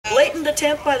blatant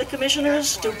attempt by the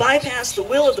commissioners to bypass the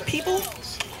will of the people.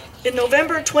 In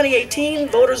November 2018,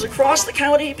 voters across the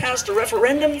county passed a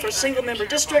referendum for single-member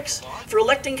districts for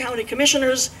electing county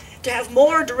commissioners to have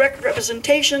more direct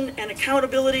representation and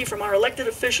accountability from our elected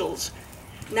officials.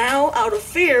 Now, out of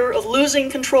fear of losing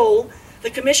control, the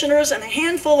commissioners and a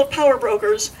handful of power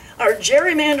brokers are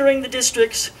gerrymandering the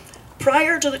districts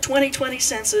prior to the 2020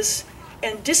 census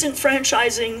and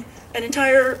disenfranchising an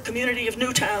entire community of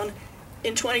Newtown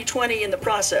in 2020 in the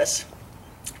process.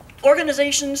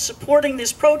 Organizations supporting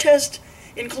this protest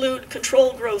include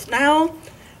Control Growth Now,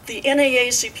 the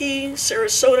NAACP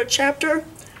Sarasota chapter,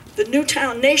 the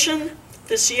Newtown Nation,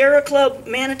 the Sierra Club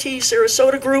Manatee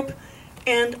Sarasota Group,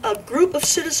 and a group of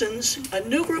citizens, a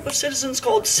new group of citizens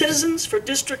called Citizens for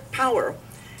District Power.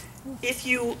 If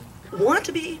you want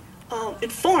to be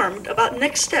informed about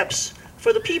next steps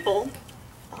for the people,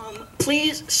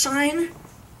 please sign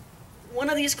one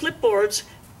of these clipboards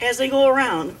as they go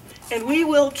around, and we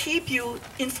will keep you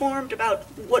informed about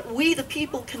what we, the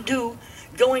people, can do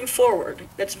going forward.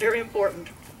 That's very important.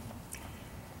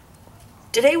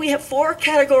 Today we have 4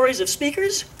 categories of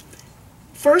speakers.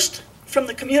 First, from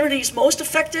the communities most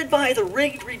affected by the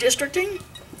rigged redistricting.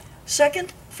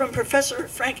 Second, from Professor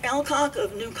Frank Alcock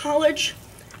of New College.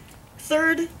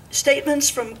 Third, statements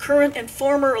from current and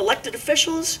former elected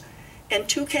officials and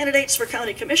 2 candidates for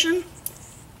county commission.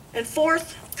 And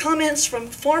fourth, comments from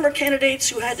former candidates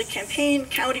who had to campaign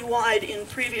countywide in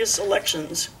previous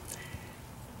elections.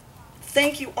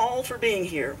 Thank you all for being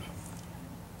here.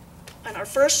 And our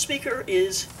first speaker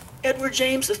is Edward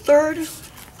James III.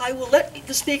 I will let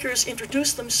the speakers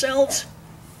introduce themselves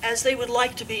as they would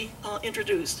like to be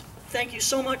introduced. Thank you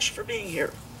so much for being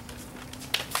here.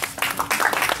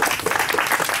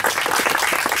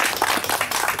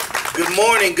 Good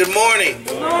morning, good morning.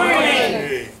 Good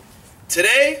morning.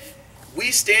 Today,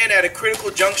 we stand at a critical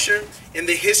juncture in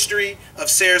the history of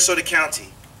Sarasota County.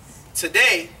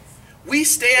 Today, we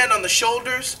stand on the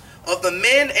shoulders of the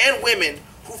men and women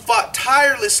who fought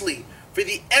tirelessly for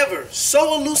the ever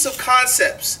so elusive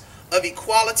concepts of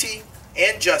equality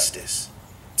and justice.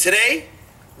 Today,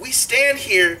 we stand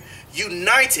here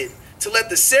united to let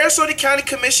the Sarasota County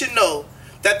Commission know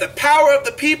that the power of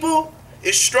the people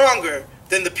is stronger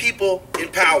than the people in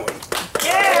power.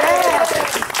 Yeah.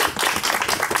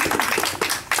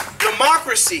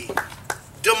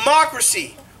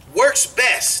 Democracy works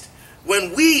best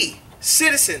when we,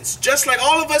 citizens, just like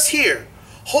all of us here,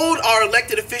 hold our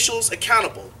elected officials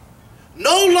accountable.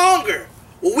 No longer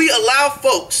will we allow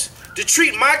folks to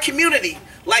treat my community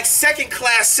like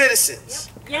second-class citizens.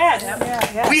 Yes.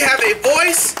 We have a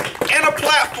voice and a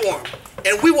platform,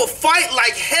 and we will fight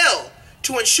like hell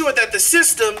to ensure that the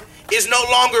system is no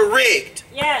longer rigged.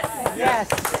 Yes. Yes.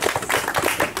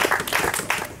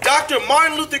 Dr.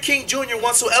 Martin Luther King Jr.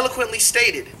 once so eloquently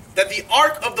stated that the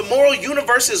arc of the moral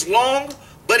universe is long,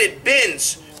 but it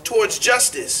bends towards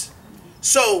justice.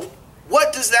 So,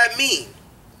 what does that mean?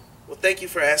 Well, thank you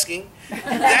for asking.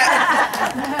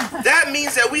 That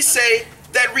means that we say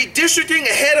that redistricting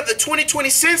ahead of the 2020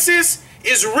 census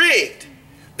is rigged.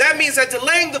 That means that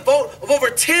delaying the vote of over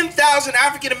 10,000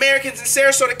 African Americans in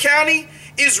Sarasota County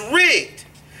is rigged.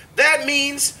 That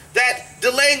means that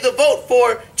delaying the vote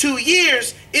for 2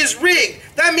 years is rigged.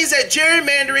 That means that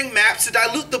gerrymandering maps to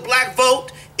dilute the black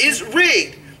vote is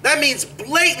rigged. That means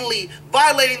blatantly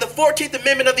violating the 14th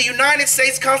Amendment of the United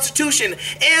States Constitution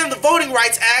and the Voting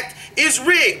Rights Act is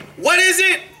rigged. What is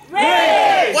it?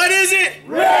 Rigged. What is it?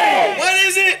 Rigged. What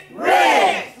is it?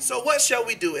 Rigged. So what shall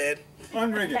we do, Ed?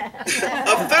 Unrig it.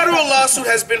 A federal lawsuit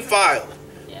has been filed,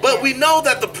 but we know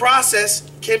that the process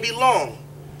can be long.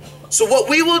 So what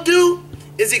we will do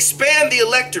is expand the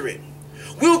electorate.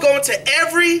 We will go into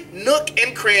every nook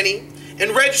and cranny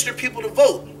and register people to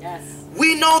vote. Yes.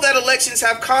 We know that elections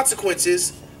have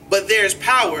consequences, but there's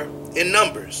power in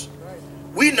numbers.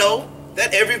 We know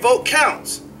that every vote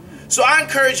counts. So I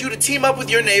encourage you to team up with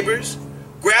your neighbors,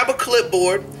 grab a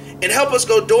clipboard, and help us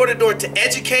go door to door to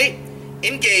educate,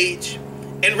 engage,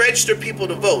 and register people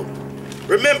to vote.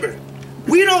 Remember,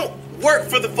 we don't work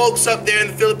for the folks up there in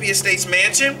the Phillippi Estates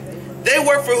mansion. They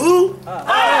work for who?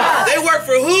 Us. They work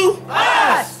for who?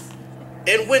 Us.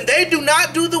 And when they do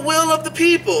not do the will of the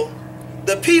people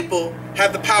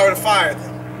have the power to fire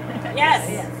them. Yes.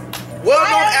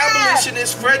 Well-known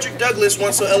abolitionist Frederick Douglass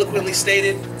once so eloquently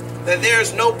stated that there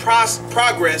is no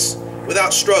progress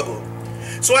without struggle.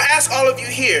 So I ask all of you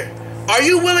here, are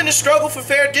you willing to struggle for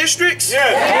fair districts?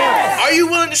 Yes. Yes. Are you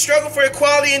willing to struggle for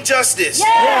equality and justice?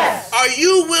 Yes. Are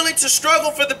you willing to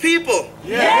struggle for the people?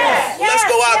 Yes. Let's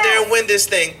go out there and win this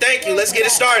thing. Thank you. Let's get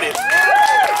it started.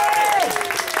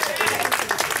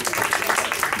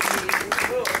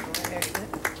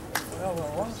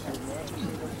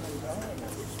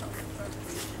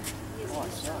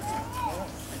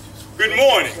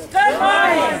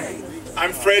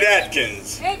 Fred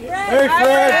Atkins, Hey,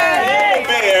 Fred.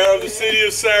 mayor of the city of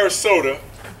Sarasota,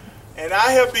 and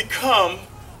I have become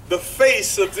the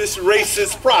face of this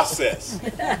racist process.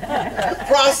 The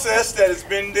process that has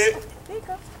been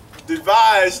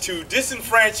devised to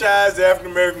disenfranchise the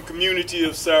African American community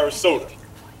of Sarasota.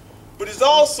 But it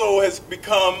also has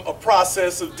become a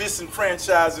process of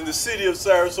disenfranchising the city of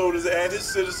Sarasota and its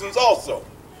citizens also.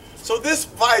 So this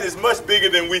fight is much bigger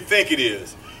than we think it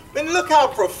is. And look how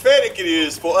prophetic it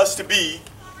is for us to be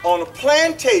on a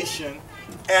plantation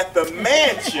at the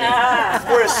mansion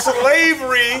where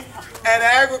slavery and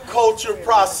agriculture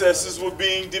processes were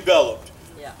being developed.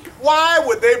 Why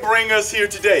would they bring us here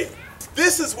today?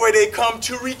 This is where they come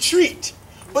to retreat.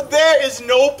 But there is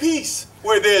no peace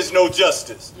where there is no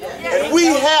justice. And we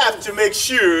have to make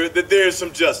sure that there is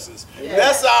some justice.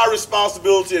 That's our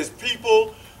responsibility as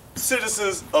people,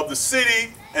 citizens of the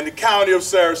city and the county of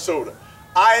Sarasota.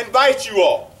 I invite you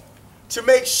all to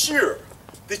make sure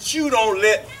that you don't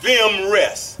let them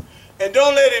rest. And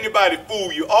don't let anybody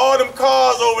fool you. All them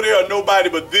cars over there are nobody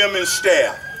but them and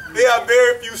staff. There are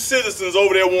very few citizens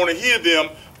over there want to hear them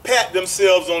pat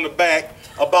themselves on the back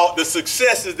about the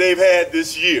successes they've had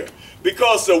this year.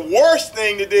 Because the worst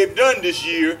thing that they've done this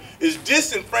year is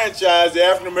disenfranchise the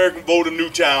African American vote of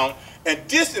Newtown and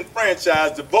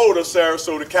disenfranchise the vote of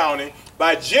Sarasota County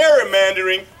by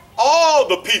gerrymandering all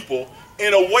the people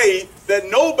in a way that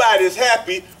nobody is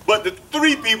happy but the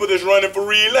three people that's running for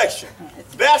re-election.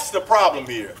 That's the problem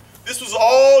here. This was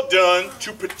all done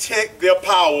to protect their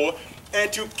power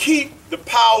and to keep the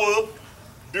power,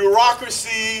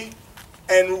 bureaucracy,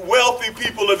 and wealthy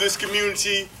people of this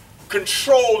community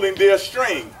controlling their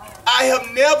string. I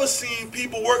have never seen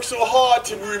people work so hard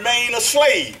to remain a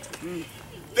slave.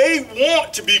 They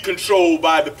want to be controlled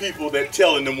by the people that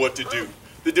telling them what to do.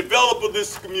 The developer of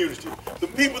this community, the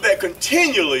people that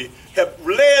continually have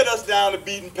led us down the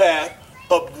beaten path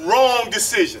of wrong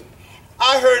decision.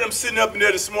 I heard them sitting up in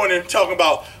there this morning talking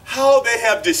about how they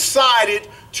have decided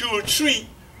to treat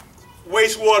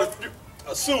wastewater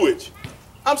sewage.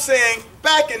 I'm saying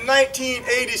back in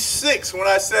 1986 when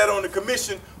I sat on the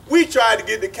commission, we tried to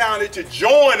get the county to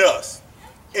join us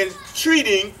in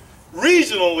treating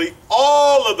regionally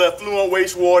all of the effluent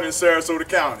wastewater in Sarasota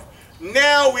County.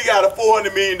 Now we got a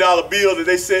 $400 million bill that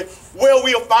they said, well,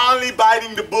 we are finally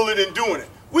biting the bullet and doing it.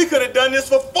 We could have done this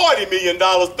for $40 million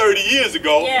 30 years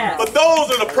ago, but those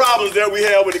are the problems that we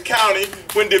have with the county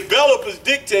when developers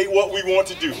dictate what we want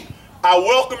to do. I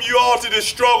welcome you all to this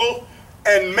struggle,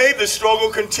 and may the struggle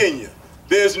continue.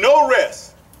 There's no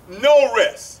rest,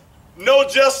 no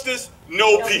justice,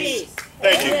 no peace.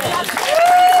 Thank you.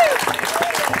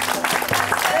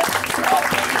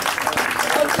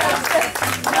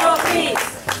 No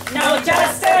peace, no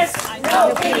justice,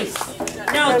 no peace.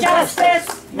 No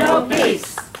justice, no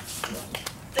peace.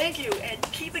 Thank you, and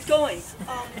keep it going.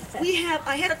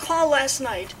 I had a call last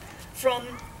night from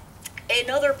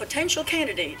another potential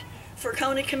candidate for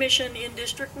county commission in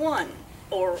District 1,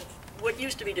 or what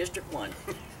used to be District 1.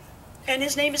 And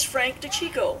his name is Frank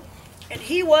DeChico. And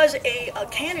he was a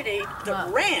candidate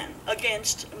that ran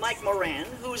against Mike Moran,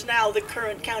 who's now the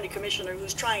current county commissioner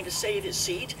who's trying to save his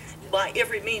seat by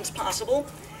every means possible.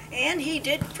 And he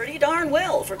did pretty darn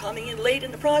well for coming in late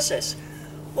in the process.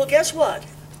 Well, guess what?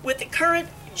 With the current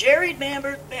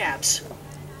gerrymandered maps,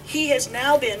 he has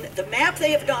now been, the map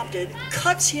they have adopted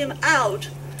cuts him out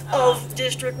of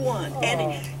District 1.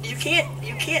 And you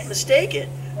can't mistake it,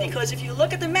 because if you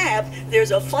look at the map,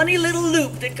 there's a funny little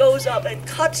loop that goes up and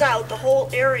cuts out the whole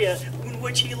area in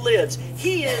which he lives.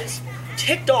 He is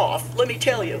ticked off, let me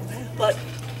tell you. But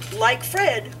like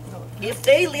Fred, if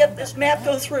they let this map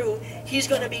go through, he's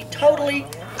going to be totally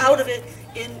out of it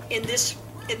in this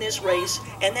race,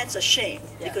 and that's a shame,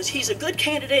 because he's a good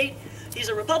candidate. He's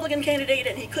a Republican candidate,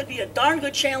 and he could be a darn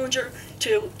good challenger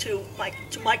to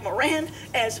Mike Moran,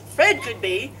 as Fred could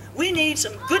be. We need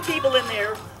some good people in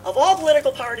there of all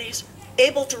political parties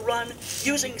able to run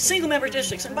using single-member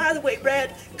districts. And by the way,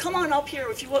 Brad, come on up here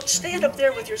if you will. Stand up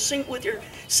there with your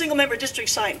single-member district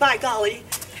sign. By golly,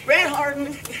 Brad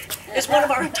Harden is one of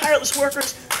our tireless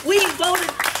workers. We voted,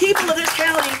 people of this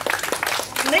county,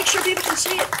 make sure people can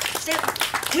see it.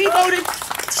 We voted,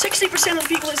 60% of the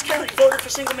people in this county voted for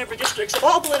single-member districts of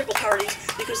all political parties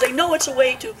because they know it's a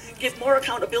way to give more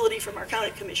accountability from our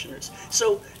county commissioners.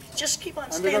 So just keep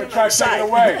on standing on the side.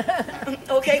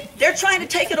 Okay, they're trying to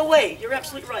take it away. You're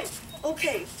absolutely right.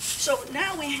 Okay, so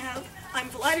now we have, I'm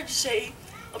delighted to say,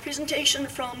 a presentation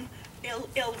from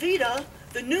Elvita,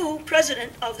 the new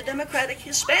president of the Democratic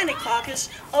Hispanic Caucus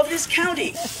of this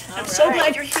county. I'm so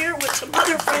glad you're here with some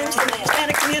other friends from the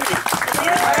Hispanic community.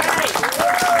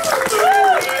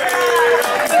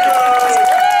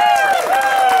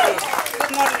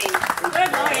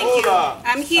 Thank you.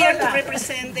 I'm here to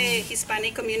represent the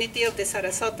Hispanic community of the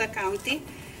Sarasota County.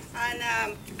 And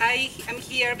I am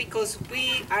here because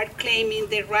we are claiming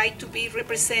the right to be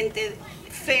represented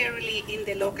fairly in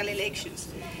the local elections.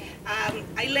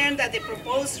 I learned that the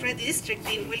proposed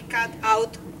redistricting will cut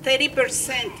out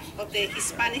 30% of the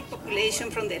Hispanic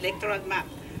population from the electoral map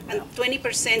and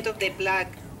 20% of the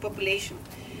black population.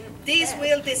 This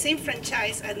will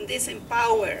disenfranchise and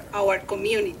disempower our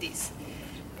communities.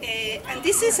 And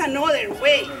this is another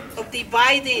way of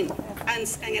dividing and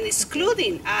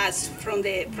excluding us from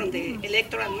the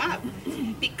electoral map,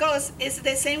 because it's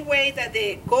the same way that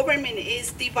the government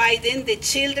is dividing the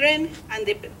children and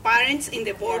the parents in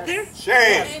the border.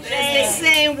 Shame. It's the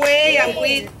same way, and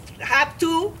we have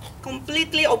to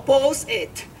completely oppose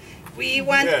it. We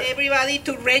want everybody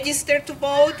to register to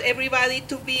vote, everybody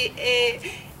to be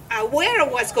aware of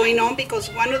what's going on, because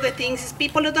one of the things is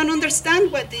people don't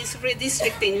understand what this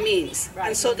redistricting means,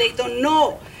 and so they don't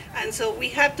know. And so we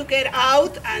have to get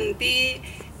out and be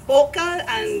vocal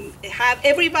and have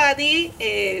everybody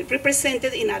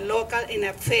represented in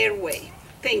a fair way.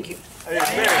 Thank you. Amen.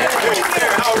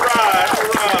 All right,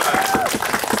 all right.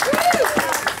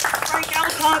 Frank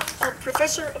Alcott, a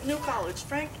professor of New College.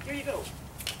 Frank, here you go.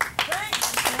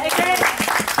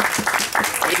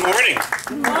 Good morning.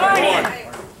 Good morning.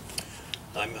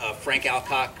 I'm Frank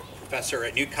Alcock, professor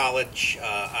at New College.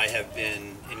 I have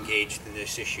been engaged in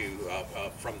this issue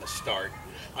from the start.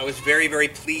 I was very, very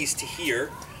pleased to hear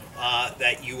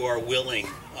that you are willing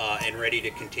and ready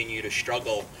to continue to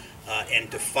struggle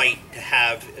and to fight to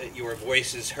have your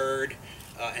voices heard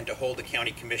and to hold the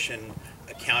county commission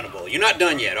accountable. You're not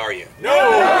done yet, are you?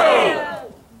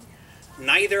 No!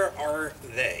 Neither are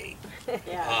they.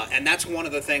 And that's one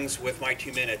of the things with my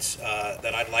 2 minutes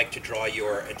that I'd like to draw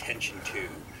your attention to.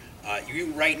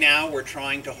 Right now, we're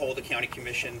trying to hold the county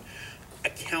commission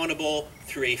accountable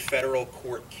through a federal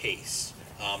court case.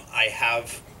 I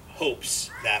have hopes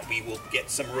that we will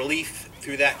get some relief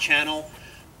through that channel,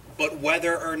 but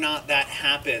whether or not that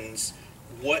happens,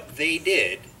 what they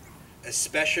did,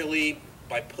 especially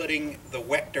by putting the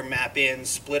vector map in,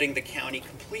 splitting the county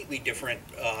completely different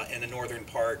in the northern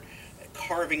part,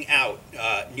 carving out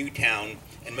Newtown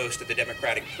and most of the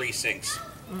Democratic precincts,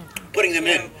 putting them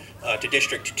in to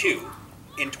District 2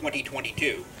 in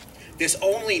 2022. This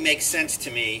only makes sense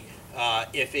to me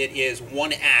if it is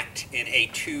one act in a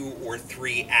 2 or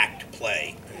 3 act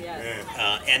play.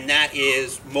 And that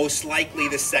is most likely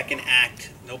the second act.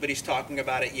 Nobody's talking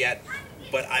about it yet,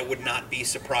 but I would not be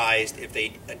surprised if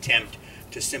they attempt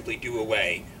to simply do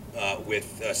away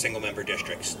with single-member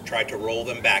districts, try to roll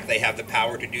them back. They have the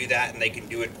power to do that, and they can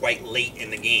do it quite late in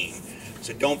the game.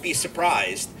 So don't be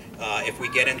surprised if we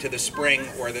get into the spring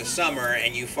or the summer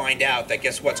and you find out that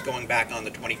guess what's going back on the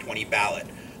 2020 ballot,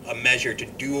 a measure to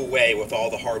do away with all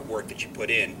the hard work that you put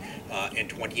in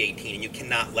 2018, and you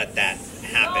cannot let that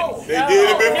happen. They did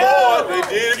it before.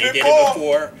 They did it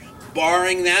before.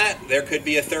 Barring that, there could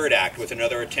be a third act with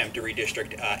another attempt to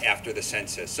redistrict after the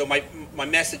census. So my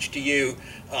message to you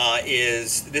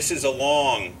is this is a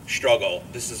long struggle.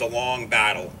 This is a long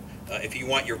battle. If you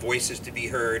want your voices to be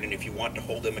heard and if you want to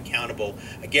hold them accountable,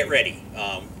 get ready.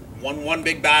 One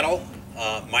big battle,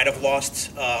 might have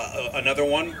lost another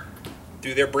one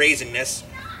through their brazenness,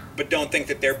 but don't think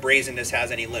that their brazenness has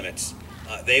any limits.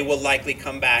 They will likely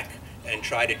come back and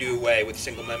try to do away with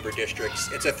single-member districts.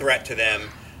 It's a threat to them.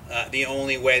 The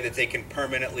only way that they can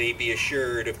permanently be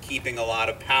assured of keeping a lot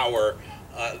of power,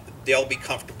 they'll be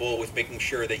comfortable with making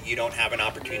sure that you don't have an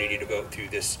opportunity to vote through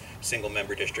this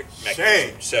single-member district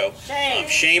mechanism. So,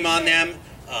 shame on them,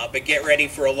 but get ready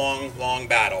for a long, long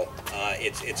battle.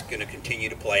 It's going to continue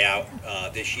to play out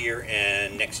this year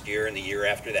and next year and the year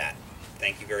after that.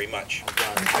 Thank you very much.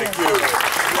 Thank you.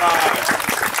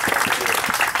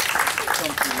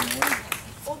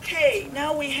 Okay,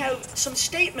 now we have some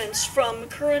statements from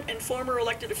current and former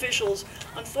elected officials.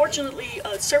 Unfortunately,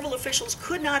 several officials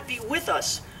could not be with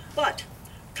us, but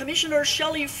Commissioner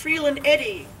Shelley Freeland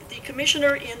Eddy, the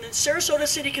commissioner in the Sarasota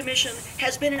City Commission,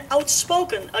 has been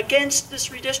outspoken against this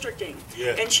redistricting.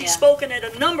 Yes. And she's spoken at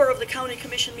a number of the county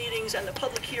commission meetings and the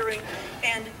public hearing,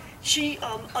 and she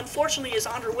unfortunately is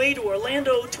on her way to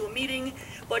Orlando to a meeting,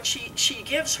 but she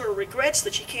gives her regrets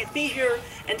that she can't be here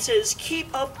and says,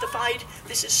 keep up the fight.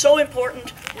 This is so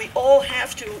important. We all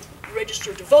have to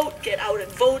register to vote, get out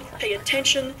and vote, pay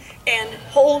attention, and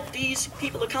hold these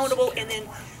people accountable, and then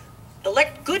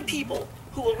elect good people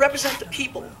who will represent the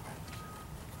people.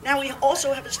 Now we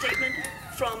also have a statement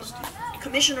from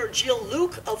Commissioner Jill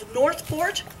Luke of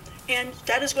Northport, and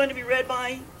that is going to be read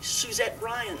by Suzette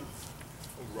Ryan.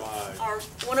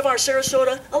 one of our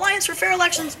Sarasota Alliance for Fair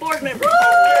Elections board members.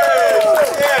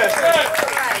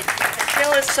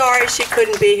 Jill is sorry she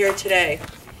couldn't be here today.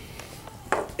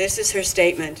 This is her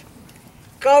statement.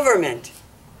 Government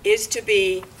is to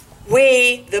be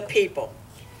we the people.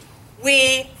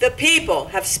 We the people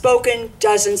have spoken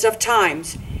dozens of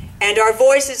times, and our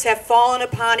voices have fallen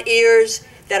upon ears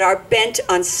that are bent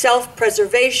on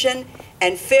self-preservation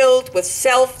and filled with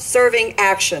self-serving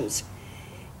actions.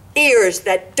 Ears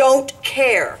that don't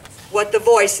care what the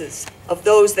voices of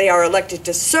those they are elected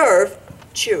to serve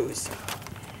choose.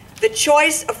 The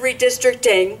choice of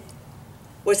redistricting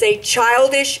was a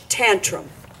childish tantrum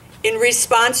in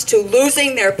response to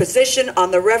losing their position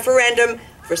on the referendum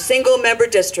for single-member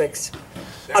districts.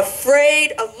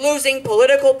 Afraid of losing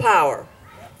political power,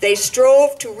 they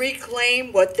strove to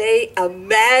reclaim what they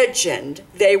imagined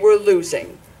they were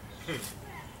losing.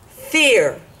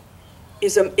 Fear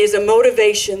is a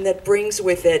motivation that brings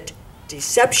with it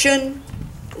deception,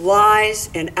 lies,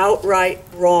 and outright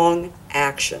wrong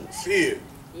actions. Fear.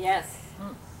 Yes.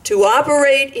 To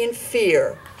operate in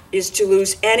fear is to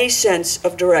lose any sense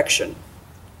of direction.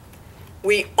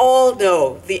 We all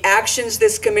know the actions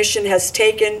this commission has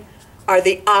taken are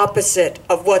the opposite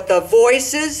of what the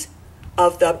voices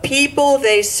of the people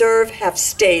they serve have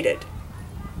stated.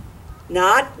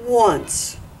 Not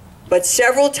once, but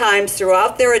several times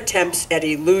throughout their attempts at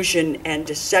illusion and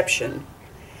deception.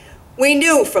 We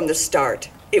knew from the start,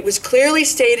 it was clearly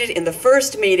stated in the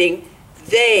first meeting,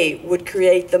 they would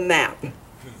create the map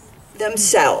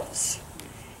themselves.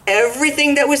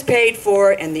 Everything that was paid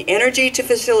for and the energy to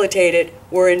facilitate it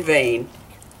were in vain.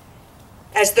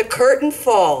 As the curtain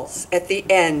falls at the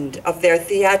end of their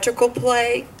theatrical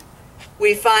play,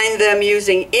 we find them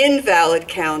using invalid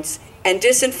counts and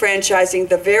disenfranchising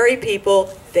the very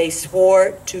people they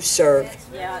swore to serve.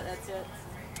 Yeah, that's it.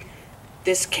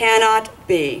 This cannot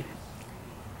be.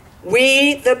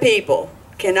 We, the people,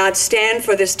 cannot stand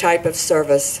for this type of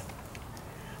service.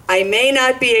 I may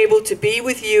not be able to be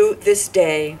with you this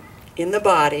day in the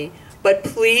body, but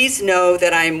please know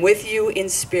that I am with you in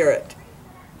spirit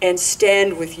and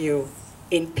stand with you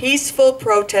in peaceful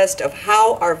protest of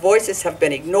how our voices have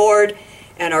been ignored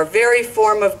and our very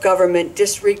form of government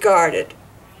disregarded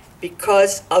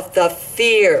because of the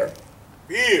fear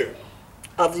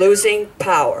of losing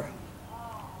power.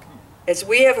 As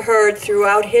we have heard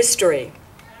throughout history,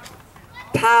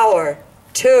 power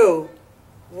to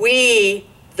we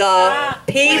the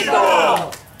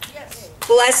people.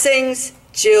 Blessings,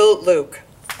 Jill Luke.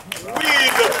 We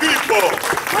the people.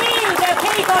 We the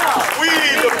people. We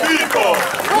the people.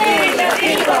 We the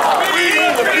people. We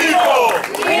the people.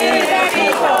 We the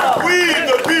people. We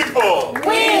the people.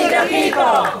 We the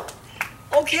people.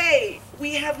 Okay,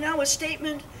 we have now a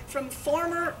statement from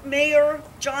former Mayor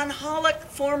John Hollick,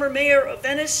 former Mayor of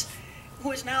Venice,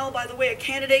 who is now, by the way, a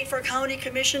candidate for a county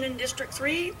commission in District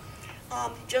 3.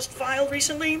 Just filed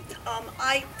recently.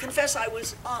 I confess I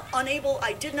was unable,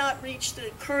 I did not reach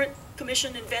the current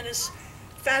commission in Venice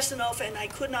fast enough, and I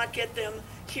could not get them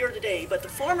here today. But the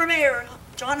former mayor,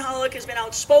 John Hollick, has been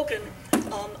outspoken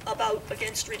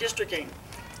against redistricting.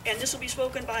 And this will be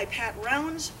spoken by Pat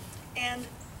Rounds, and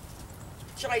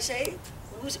should I say,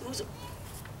 who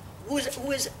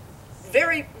is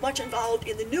very much involved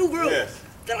in the new group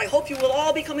that I hope you will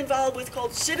all become involved with,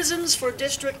 called Citizens for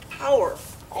District Power.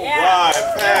 All right,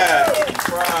 Pat.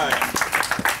 Right.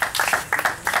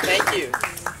 Thank you.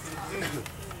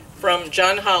 From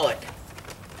John Hollick.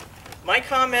 My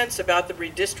comments about the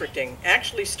redistricting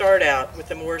actually start out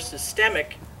with a more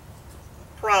systemic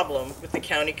problem with the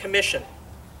county commission.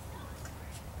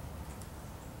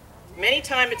 Many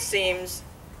times it seems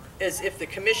as if the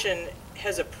commission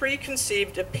has a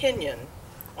preconceived opinion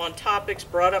on topics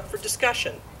brought up for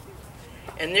discussion,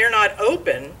 and they're not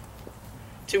open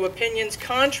to opinions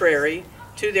contrary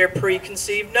to their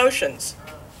preconceived notions.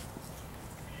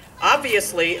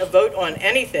 Obviously, a vote on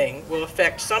anything will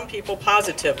affect some people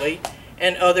positively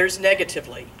and others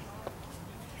negatively.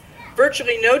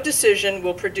 Virtually no decision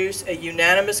will produce a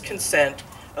unanimous consent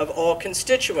of all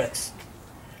constituents,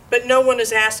 but no one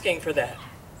is asking for that.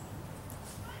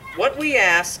 What we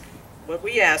ask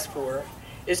for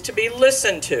is to be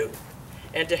listened to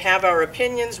and to have our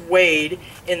opinions weighed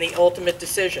in the ultimate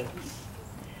decision.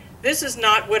 This is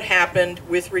not what happened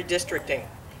with redistricting,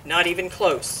 not even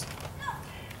close.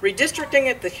 Redistricting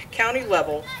at the county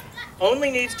level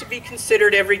only needs to be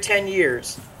considered every 10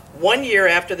 years, 1 year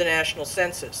after the national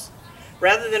census.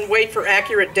 Rather than wait for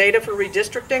accurate data for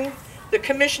redistricting, the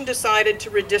commission decided to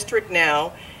redistrict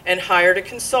now and hired a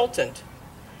consultant.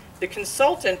 The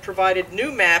consultant provided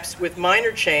new maps with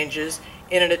minor changes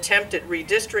in an attempt at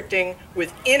redistricting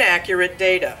with inaccurate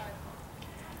data.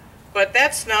 But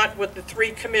that's not what the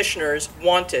 3 commissioners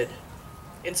wanted.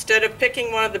 Instead of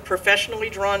picking one of the professionally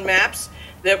drawn maps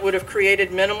that would have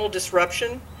created minimal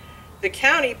disruption, the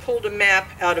county pulled a map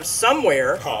out of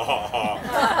somewhere, drawn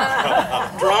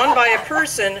by a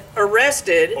person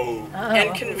arrested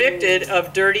and convicted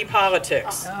of dirty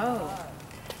politics.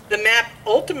 The map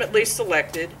ultimately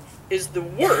selected is the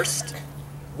worst.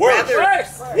 Worst.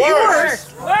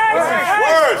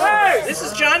 This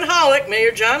is John Hollick,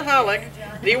 Mayor John Hollick,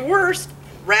 the worst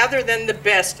rather than the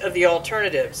best of the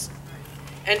alternatives.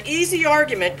 An easy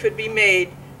argument could be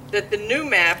made that the new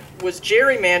map was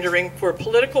gerrymandering for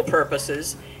political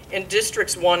purposes in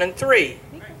districts 1 and 3.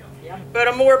 But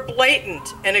a more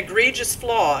blatant and egregious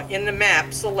flaw in the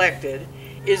map selected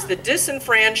is the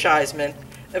disenfranchisement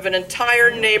of an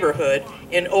entire neighborhood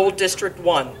in Old District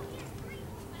 1.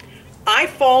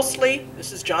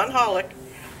 This is John Hollick,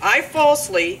 I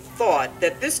falsely thought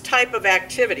that this type of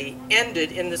activity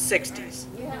ended in the 60s.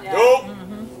 Nope.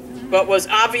 But was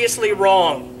obviously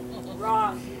wrong.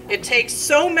 It takes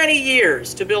so many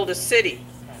years to build a city,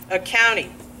 a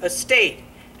county, a state,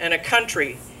 and a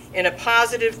country in a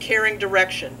positive, caring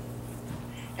direction,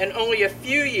 and only a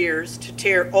few years to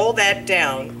tear all that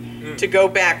down to go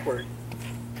backward.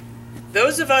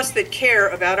 Those of us that care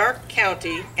about our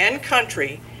county and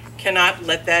country cannot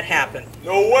let that happen.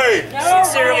 No way.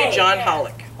 Sincerely, John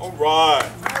Hollick. All right.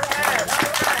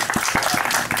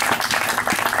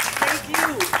 Thank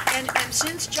you. And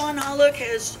since John Hollick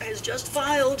has just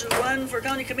filed to run for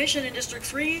county commission in District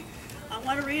 3, I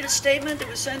want to read a statement that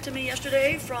was sent to me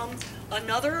yesterday from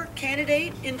another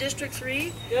candidate in District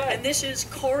 3. And this is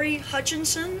Corey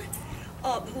Hutchinson,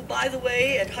 who, by the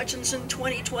way, at Hutchinson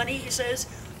 2020, he says,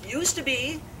 used to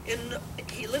be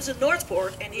he lives in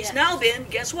Northport, and he's now been,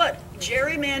 guess what,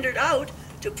 gerrymandered out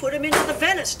to put him into the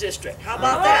Venice district. How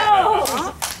about that?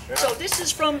 So this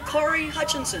is from Corey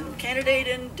Hutchinson, candidate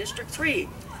in District 3.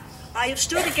 I have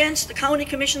stood against the County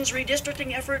Commission's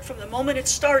redistricting effort from the moment it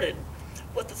started.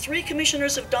 What the 3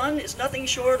 commissioners have done is nothing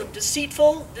short of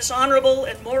deceitful, dishonorable,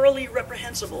 and morally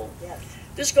reprehensible.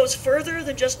 This goes further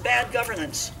than just bad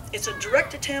governance. It's a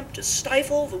direct attempt to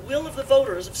stifle the will of the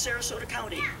voters of Sarasota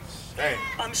County.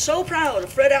 I'm so proud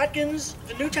of Fred Atkins,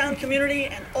 the Newtown community,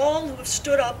 and all who have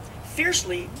stood up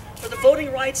fiercely for the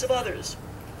voting rights of others.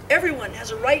 Everyone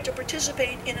has a right to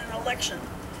participate in an election.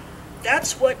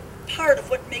 That's part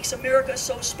of what makes America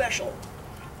so special.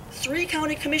 3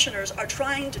 county commissioners are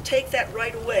trying to take that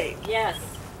right away. Yes.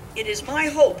 It is my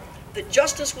hope that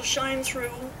justice will shine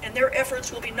through and their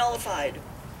efforts will be nullified.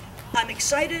 I'm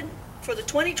excited for the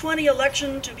 2020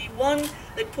 election to be one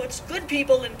that puts good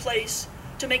people in place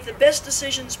to make the best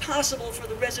decisions possible for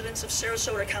the residents of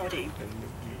Sarasota County.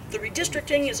 The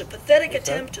redistricting is a pathetic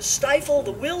attempt to stifle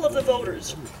the will of the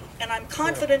voters, and I'm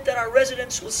confident that our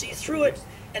residents will see through it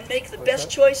and make the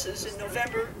best choices in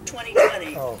November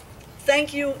 2020.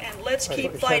 Thank you, and let's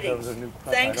keep fighting.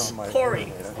 Thanks,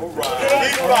 Corey. All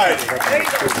right. Keep fighting. There you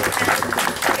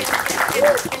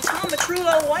go. And Tom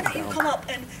Matrulo, why don't you come up?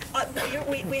 And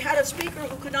we had a speaker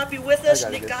who could not be with us.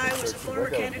 Nick Guy was a former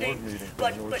candidate.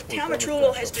 But Tom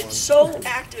Matrulo has been so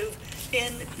active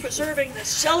in preserving the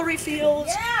celery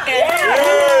fields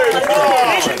and a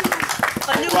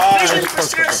new vision for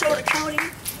Sarasota County.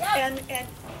 And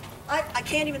I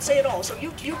can't even say it all. So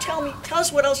you tell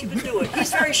us what else you've been doing.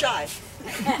 He's very shy.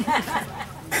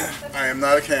 I am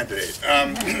not a candidate.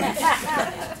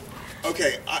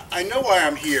 Okay, I know why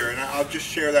I'm here, and I'll just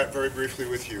share that very briefly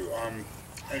with you. And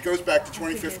it goes back to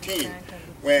 2015,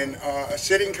 when a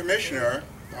sitting commissioner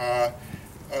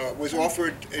was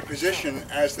offered a position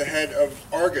as the head of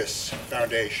Argus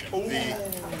Foundation,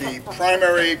 the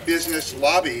primary business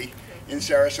lobby in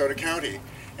Sarasota County.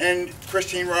 And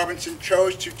Christine Robinson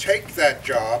chose to take that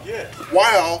job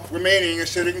while remaining a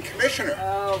sitting commissioner.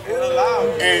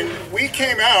 And we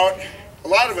came out, a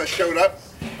lot of us showed up,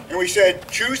 and we said,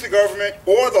 choose the government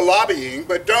or the lobbying,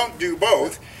 but don't do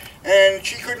both. And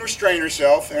she couldn't restrain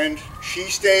herself, and she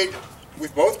stayed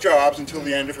with both jobs until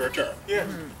the end of her term.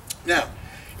 Now,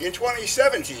 in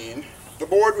 2017, the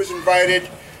board was invited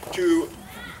to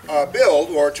build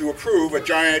or to approve a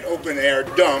giant open-air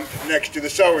dump next to the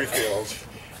celery fields.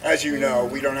 As you know,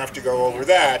 we don't have to go over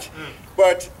that.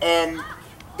 But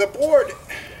the board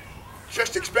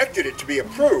just expected it to be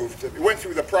approved. It went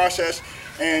through the process,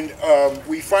 and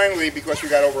we finally, because we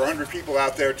got over 100 people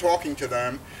out there talking to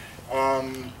them,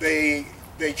 they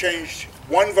changed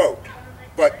one vote.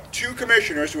 But 2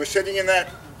 commissioners who are sitting in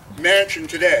that mansion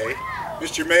today,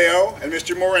 Mr. Mayo and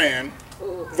Mr. Moran,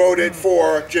 voted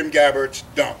for Jim Gabbert's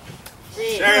dump.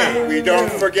 We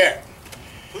don't forget.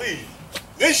 Please.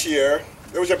 This year,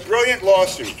 there was a brilliant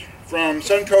lawsuit from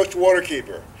Suncoast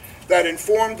Waterkeeper that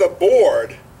informed the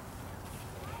board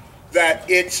that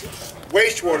its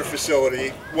wastewater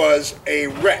facility was a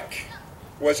wreck,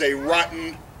 was a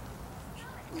rotten,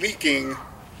 leaking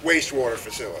wastewater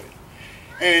facility.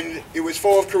 And it was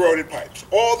full of corroded pipes.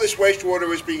 All this wastewater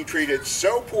was being treated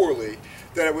so poorly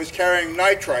that it was carrying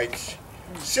nitrites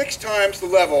 6 times the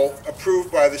level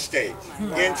approved by the state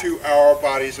into our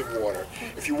bodies of water.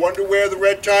 If you wonder where the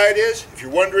red tide is, if you're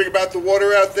wondering about the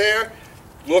water out there,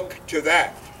 look to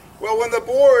that. Well, when the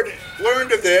board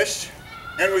learned of this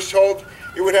and was told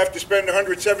it would have to spend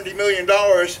 $170 million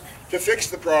to fix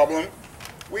the problem,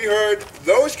 we heard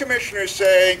those commissioners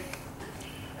say,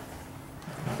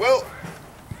 well,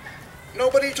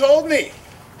 nobody told me.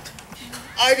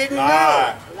 I didn't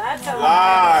know. That's a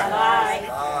Lie.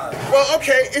 Well,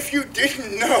 okay, if you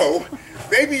didn't know,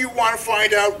 maybe you want to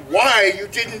find out why you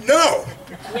didn't know.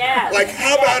 Yeah. Like,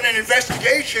 how about an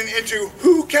investigation into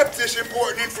who kept this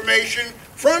important information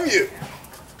from you?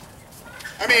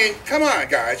 I mean, come on,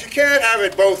 guys. You can't have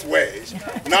it both ways.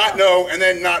 Not know and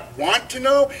then not want to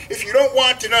know. If you don't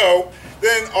want to know,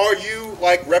 then are you,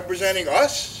 like, representing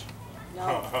us?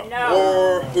 No.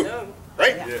 Or who?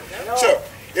 Right? No. So,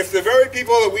 if the very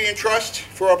people that we entrust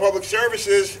for our public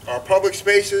services, our public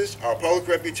spaces, our public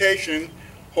reputation,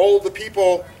 hold the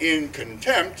people in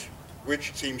contempt,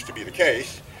 which seems to be the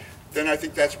case, then I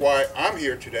think that's why I'm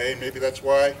here today, and maybe that's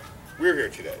why we're here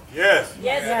today. Yes.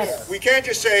 Yes. We can't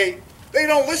just say, they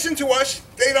don't listen to us,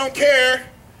 they don't care,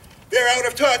 they're out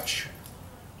of touch.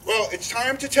 Well, it's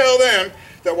time to tell them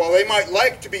that while they might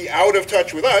like to be out of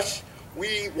touch with us,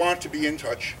 we want to be in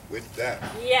touch with them.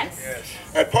 Yes.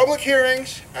 At public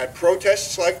hearings, at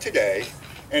protests like today,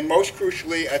 and most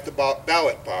crucially at the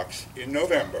ballot box in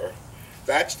November,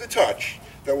 that's the touch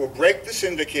that will break the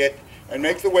syndicate and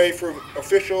make the way for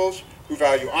officials who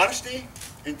value honesty,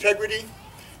 integrity,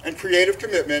 and creative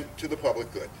commitment to the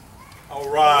public good. All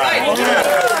right.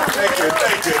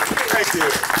 Thank you.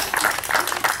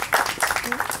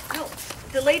 No,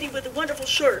 the lady with the wonderful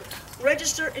shirt.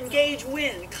 Register, engage,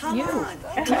 win. Come on.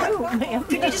 Can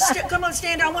you just come on,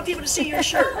 stand down? I want people to see your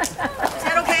shirt. Is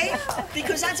that okay?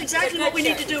 Because that's exactly what we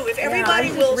need to do. If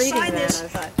everybody will sign this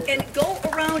and go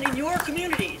around in your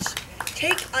communities, if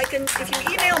you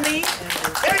email me,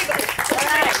 there you go.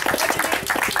 What's your name?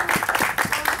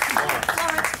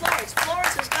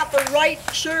 Florence has got the right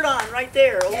shirt on right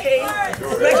there, okay?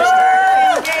 Register,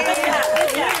 engage,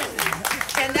 win.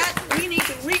 And that we need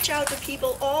to reach out to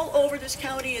people all over this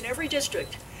county in every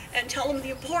district and tell them the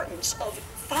importance of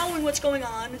following what's going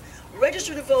on,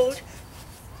 register to vote,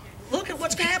 look at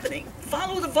what's happening,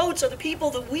 follow the votes of the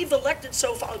people that we've elected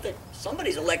so far, that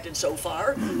somebody's elected so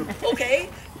far, okay?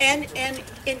 And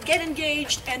get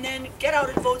engaged and then get out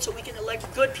and vote so we can elect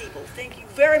good people. Thank you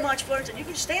very much, Florence, and you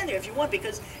can stand there if you want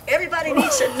because everybody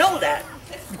needs to know that.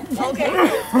 Okay.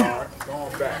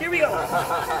 Here we go.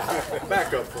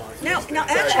 Back up, Florence. Now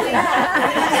actually,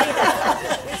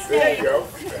 There you go.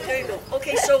 there you go.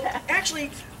 Okay, so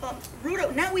actually,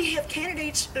 Ruta, now we have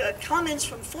candidates, comments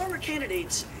from former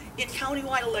candidates in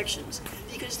countywide elections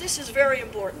because this is very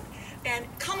important. And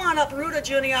come on up, Ruta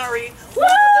Giuliani. Woo!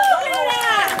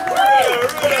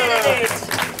 Candidates.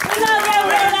 Ruta!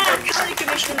 County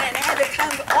Commission and had to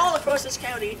come all across this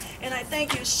county, and I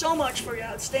thank you so much for your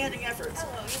outstanding efforts.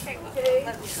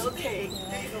 Okay.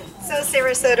 So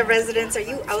Sarasota residents, are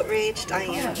you outraged? I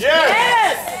am.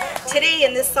 Yes! Today,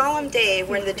 in this solemn day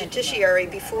when the judiciary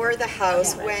before the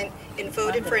House went and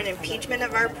voted for an impeachment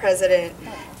of our president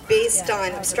based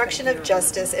on obstruction of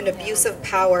justice and abuse of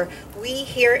power, we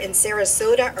here in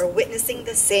Sarasota are witnessing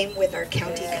the same with our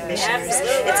county commissioners.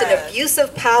 It's an abuse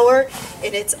of power,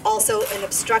 and it's also an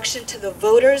obstruction to the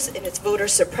voters, and it's voter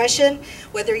suppression,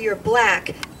 whether you're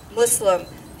black, Muslim,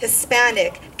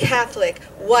 Hispanic, Catholic,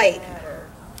 white,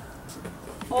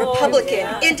 Republican,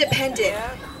 independent.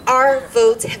 Our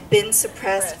votes have been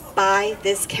suppressed by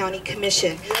this county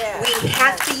commission. We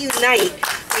have to unite.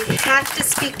 We have to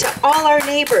speak to all our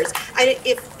neighbors.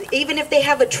 Even if they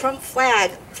have a Trump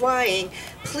flag flying,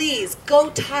 please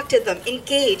go talk to them,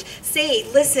 engage, say,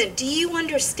 listen, do you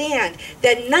understand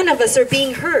that none of us are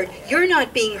being heard? You're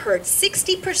not being heard.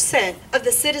 60% of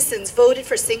the citizens voted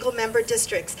for single-member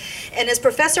districts. And as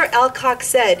Professor Alcock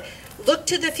said, look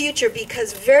to the future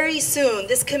because very soon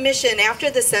this commission, after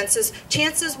the census,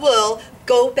 chances will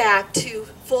go back to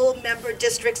full member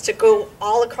districts to go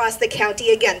all across the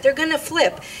county again. They're going to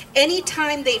flip.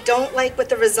 Anytime they don't like what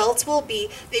the results will be,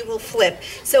 they will flip.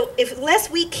 So unless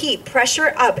we keep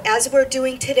pressure up as we're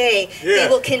doing today, they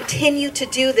will continue to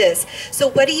do this. So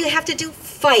what do you have to do?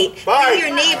 fight. Fight. Bring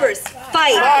your neighbors,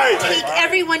 fight. Fight. Take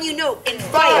everyone you know and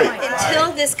fight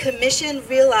until this commission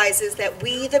realizes that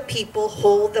we, the people,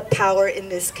 hold the power in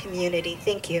this community.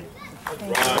 Thank you.